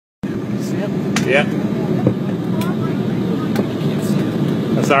Yep.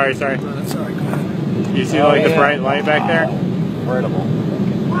 Oh, sorry. No, that's all right. Go ahead. You see the bright light back there? Incredible.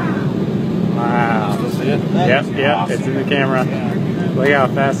 Wow. Still see it? Yep, it's in the camera. Look how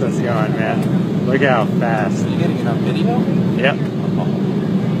fast that's going, man. Look how fast. Are you getting it on video? Yep.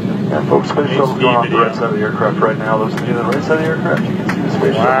 Yeah, folks, space shuttle's going off the right side of the aircraft right now. Those of you on the right side of the aircraft, you can see the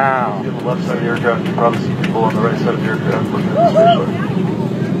space shuttle. Wow. If you're on the left side of the aircraft, you can probably see people on the right side of the aircraft looking at the space shuttle.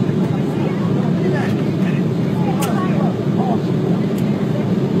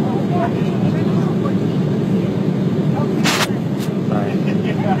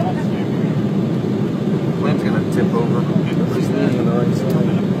 Plane's gonna tip over. Everybody's leaning on the right side.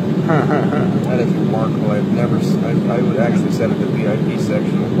 That is remarkable. I would actually set it to VIP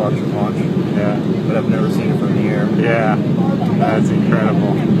section and watch it launch. Yeah. But I've never seen it from the air. Yeah. That's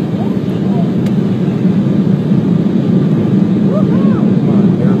incredible. Come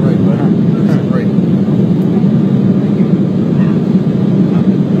on, air right, buddy. That's great.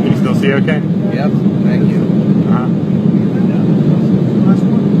 Can you still see okay? Yep, thank you.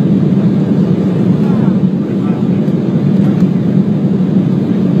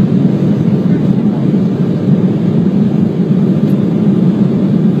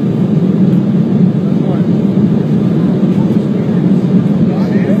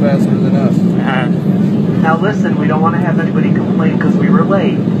 Faster than us. Now listen, we don't want to have anybody complain because we were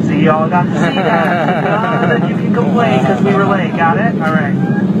late. See, y'all got to see that. Then you can complain because we were late. Got it? All right.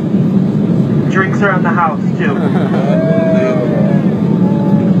 Drinks are on the house, too.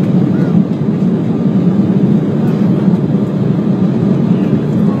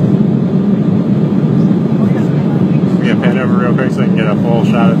 We can pan over real quick so I can get a full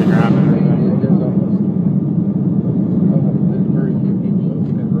shot of the ground.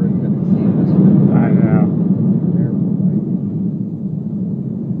 I know.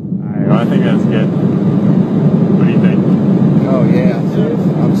 I think that's good.